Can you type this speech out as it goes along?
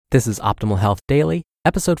This is Optimal Health Daily,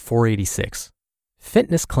 episode 486.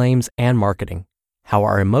 Fitness Claims and Marketing, How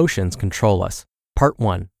Our Emotions Control Us, Part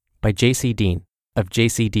 1, by Deen of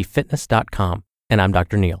JCDfitness.com, and I'm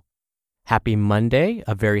Dr. Neil. Happy Monday,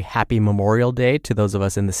 a very happy Memorial Day to those of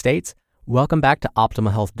us in the States. Welcome back to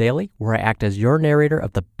Optimal Health Daily, where I act as your narrator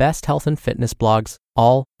of the best health and fitness blogs,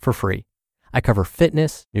 all for free. I cover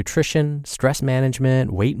fitness, nutrition, stress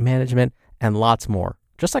management, weight management, and lots more.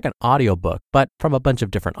 Just like an audiobook, but from a bunch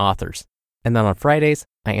of different authors. And then on Fridays,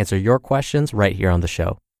 I answer your questions right here on the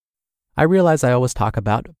show. I realize I always talk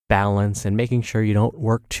about balance and making sure you don't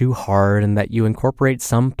work too hard and that you incorporate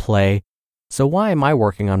some play. So why am I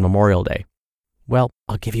working on Memorial Day? Well,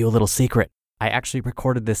 I'll give you a little secret. I actually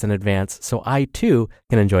recorded this in advance so I too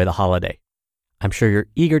can enjoy the holiday. I'm sure you're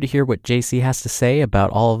eager to hear what JC has to say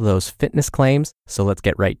about all of those fitness claims, so let's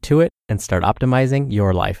get right to it and start optimizing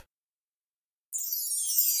your life.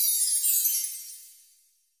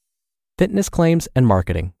 Fitness Claims and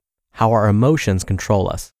Marketing, How Our Emotions Control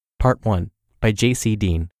Us, Part 1, by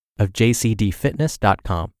Deen of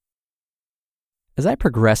JCDfitness.com. As I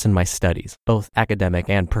progress in my studies, both academic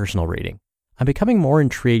and personal reading, I'm becoming more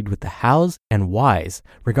intrigued with the hows and whys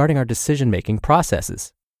regarding our decision-making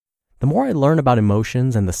processes. The more I learn about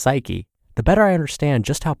emotions and the psyche, the better I understand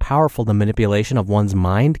just how powerful the manipulation of one's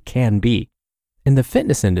mind can be. In the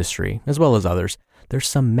fitness industry, as well as others, there's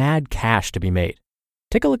some mad cash to be made.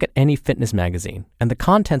 Take a look at any fitness magazine, and the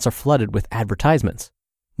contents are flooded with advertisements.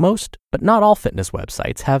 Most, but not all fitness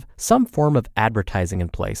websites have some form of advertising in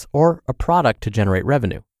place or a product to generate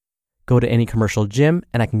revenue. Go to any commercial gym,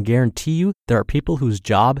 and I can guarantee you there are people whose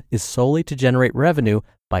job is solely to generate revenue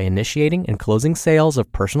by initiating and closing sales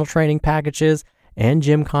of personal training packages and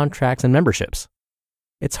gym contracts and memberships.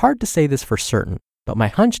 It's hard to say this for certain, but my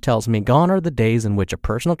hunch tells me gone are the days in which a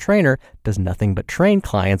personal trainer does nothing but train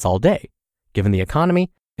clients all day. Given the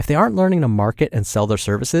economy, if they aren't learning to market and sell their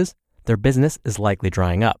services, their business is likely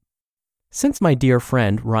drying up. Since my dear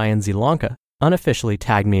friend Ryan Zelonka unofficially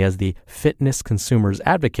tagged me as the fitness consumer's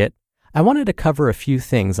advocate, I wanted to cover a few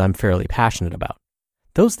things I'm fairly passionate about.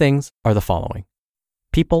 Those things are the following: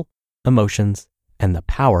 people, emotions, and the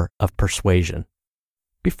power of persuasion.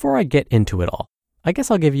 Before I get into it all, I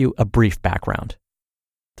guess I'll give you a brief background.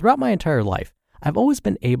 Throughout my entire life, I've always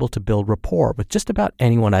been able to build rapport with just about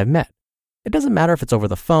anyone I've met. It doesn't matter if it's over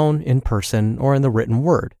the phone, in person, or in the written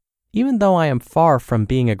word. Even though I am far from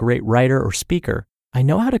being a great writer or speaker, I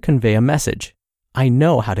know how to convey a message. I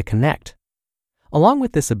know how to connect. Along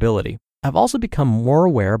with this ability, I've also become more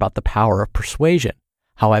aware about the power of persuasion,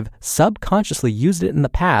 how I've subconsciously used it in the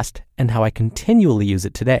past, and how I continually use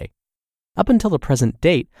it today. Up until the present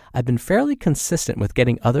date, I've been fairly consistent with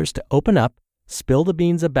getting others to open up, spill the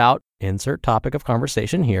beans about, insert topic of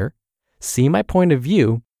conversation here, see my point of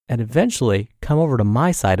view, and eventually come over to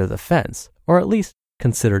my side of the fence, or at least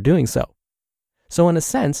consider doing so. So in a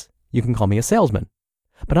sense, you can call me a salesman.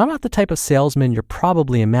 But I'm not the type of salesman you're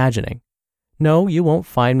probably imagining. No, you won't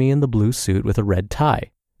find me in the blue suit with a red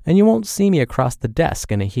tie, and you won't see me across the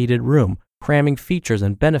desk in a heated room cramming features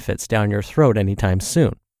and benefits down your throat anytime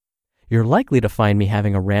soon. You're likely to find me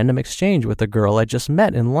having a random exchange with a girl I just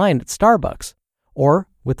met in line at Starbucks, or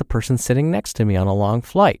with the person sitting next to me on a long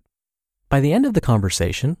flight. By the end of the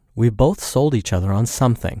conversation, we've both sold each other on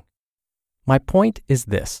something. My point is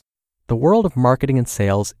this: the world of marketing and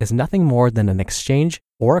sales is nothing more than an exchange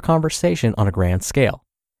or a conversation on a grand scale.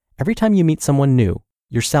 Every time you meet someone new,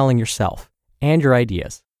 you're selling yourself and your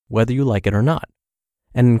ideas, whether you like it or not.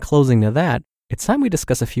 And in closing to that, it's time we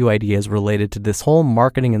discuss a few ideas related to this whole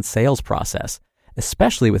marketing and sales process,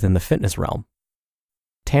 especially within the fitness realm.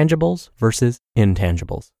 Tangibles versus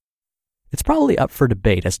intangibles. It's probably up for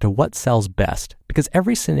debate as to what sells best, because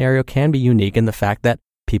every scenario can be unique in the fact that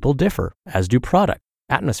people differ, as do product,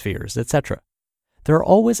 atmospheres, etc. There are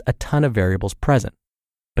always a ton of variables present.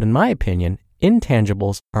 But in my opinion,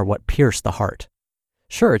 intangibles are what pierce the heart.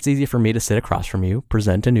 Sure, it's easy for me to sit across from you,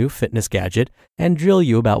 present a new fitness gadget, and drill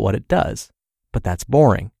you about what it does. But that's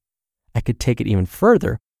boring. I could take it even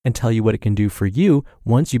further and tell you what it can do for you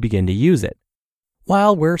once you begin to use it.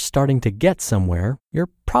 While we're starting to get somewhere,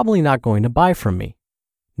 you're probably not going to buy from me.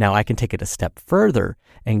 Now I can take it a step further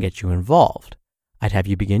and get you involved. I'd have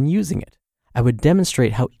you begin using it. I would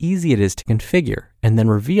demonstrate how easy it is to configure and then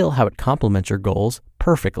reveal how it complements your goals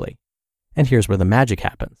perfectly. And here's where the magic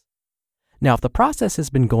happens. Now, if the process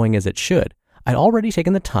has been going as it should, I'd already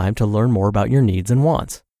taken the time to learn more about your needs and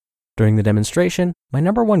wants. During the demonstration, my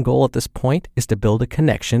number one goal at this point is to build a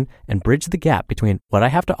connection and bridge the gap between what I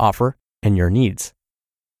have to offer and your needs.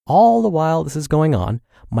 All the while this is going on,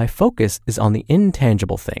 my focus is on the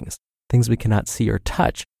intangible things we cannot see or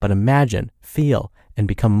touch, but imagine, feel, and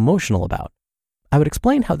become emotional about. I would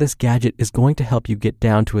explain how this gadget is going to help you get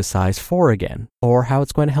down to a size 4 again, or how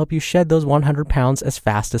it's going to help you shed those 100 pounds as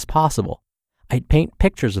fast as possible. I'd paint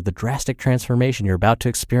pictures of the drastic transformation you're about to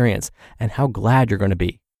experience and how glad you're going to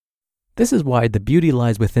be. This is why the beauty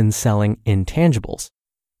lies within selling intangibles.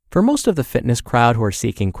 For most of the fitness crowd who are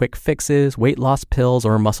seeking quick fixes, weight loss pills,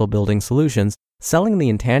 or muscle building solutions, selling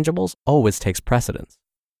the intangibles always takes precedence.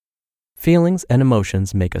 Feelings and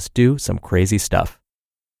emotions make us do some crazy stuff.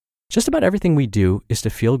 Just about everything we do is to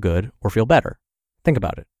feel good or feel better. Think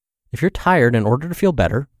about it. If you're tired, in order to feel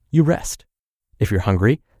better, you rest. If you're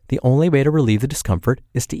hungry, the only way to relieve the discomfort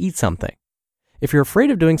is to eat something. If you're afraid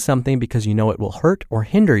of doing something because you know it will hurt or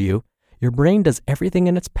hinder you, your brain does everything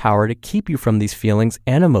in its power to keep you from these feelings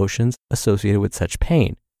and emotions associated with such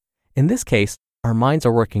pain. In this case, our minds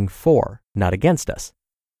are working for, not against us.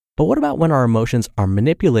 But what about when our emotions are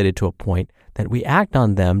manipulated to a point that we act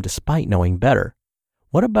on them despite knowing better?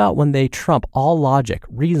 What about when they trump all logic,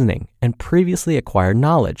 reasoning, and previously acquired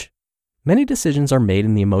knowledge? Many decisions are made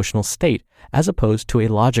in the emotional state as opposed to a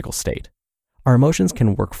logical state. Our emotions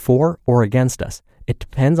can work for or against us. It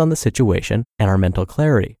depends on the situation and our mental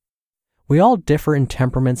clarity. We all differ in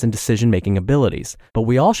temperaments and decision-making abilities, but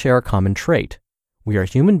we all share a common trait. We are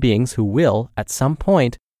human beings who will, at some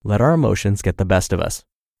point, let our emotions get the best of us.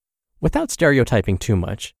 Without stereotyping too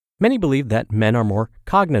much, many believe that men are more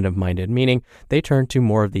cognitive-minded, meaning they turn to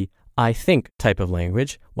more of the I think type of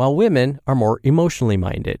language, while women are more emotionally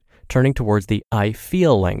minded, turning towards the I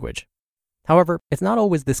feel language. However, it's not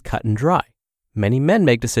always this cut and dry. Many men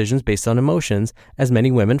make decisions based on emotions, as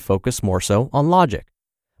many women focus more so on logic.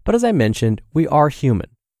 But as I mentioned, we are human.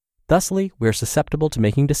 Thusly, we are susceptible to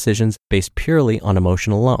making decisions based purely on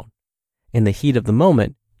emotion alone. In the heat of the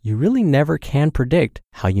moment, you really never can predict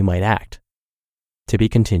how you might act. To be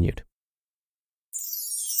continued.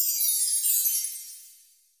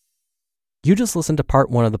 You just listened to part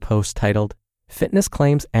 1 of the post titled, Fitness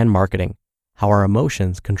Claims and Marketing, How Our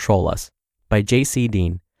Emotions Control Us, by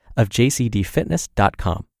JCD of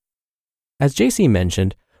JCDfitness.com. As JC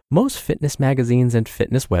mentioned, most fitness magazines and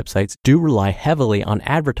fitness websites do rely heavily on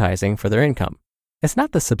advertising for their income. It's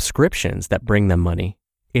not the subscriptions that bring them money,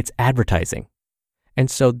 it's advertising.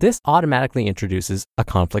 And so this automatically introduces a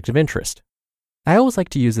conflict of interest. I always like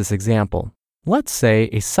to use this example. Let's say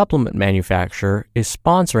a supplement manufacturer is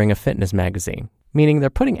sponsoring a fitness magazine, meaning they're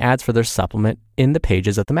putting ads for their supplement in the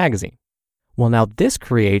pages of the magazine. Well, now this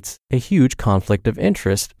creates a huge conflict of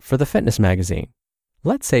interest for the fitness magazine.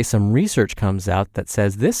 Let's say some research comes out that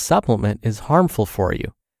says this supplement is harmful for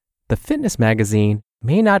you. The fitness magazine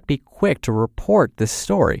may not be quick to report this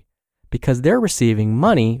story because they're receiving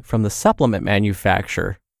money from the supplement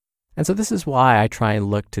manufacturer. And so this is why I try and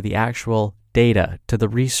look to the actual data, to the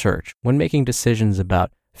research, when making decisions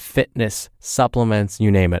about fitness, supplements, you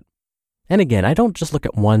name it. And again, I don't just look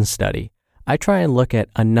at one study. I try and look at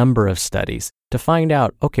a number of studies to find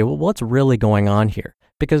out, okay, well, what's really going on here?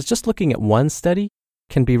 Because just looking at one study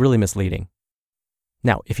can be really misleading.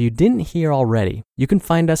 Now, if you didn't hear already, you can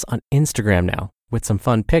find us on Instagram now with some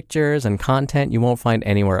fun pictures and content you won't find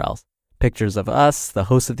anywhere else. Pictures of us, the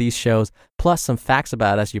hosts of these shows, plus some facts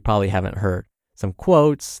about us you probably haven't heard. Some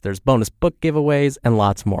quotes, there's bonus book giveaways, and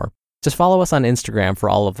lots more. Just follow us on Instagram for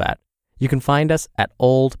all of that. You can find us at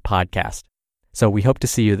Old Podcast. So we hope to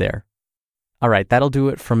see you there. All right, that'll do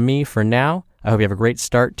it from me for now. I hope you have a great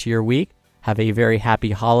start to your week. Have a very happy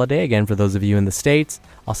holiday, again, for those of you in the States.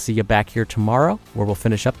 I'll see you back here tomorrow, where we'll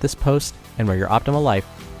finish up this post and where your optimal life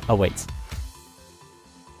awaits.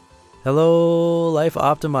 Hello, Life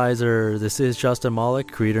Optimizer. This is Justin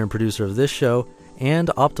Malik, creator and producer of this show and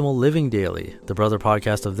Optimal Living Daily, the brother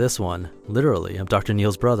podcast of this one. Literally, I'm Dr.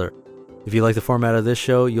 Neil's brother. If you like the format of this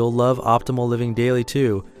show, you'll love Optimal Living Daily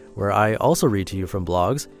too, where I also read to you from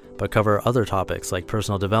blogs, but cover other topics like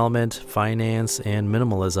personal development, finance, and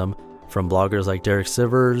minimalism from bloggers like Derek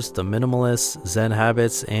Sivers, The Minimalists, Zen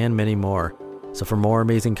Habits, and many more. So for more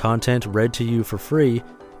amazing content read to you for free,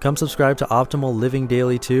 come subscribe to Optimal Living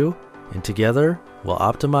Daily too, and together we'll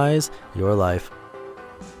optimize your life.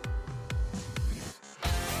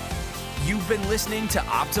 You've been listening to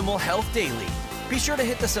Optimal Health Daily. Be sure to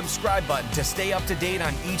hit the subscribe button to stay up to date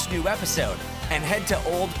on each new episode, and head to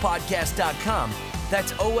oldpodcast.com.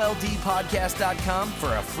 That's oldpodcast.com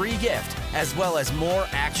for a free gift, as well as more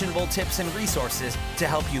actionable tips and resources to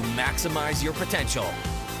help you maximize your potential.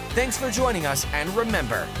 Thanks for joining us, and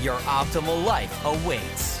remember, your optimal life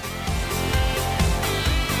awaits.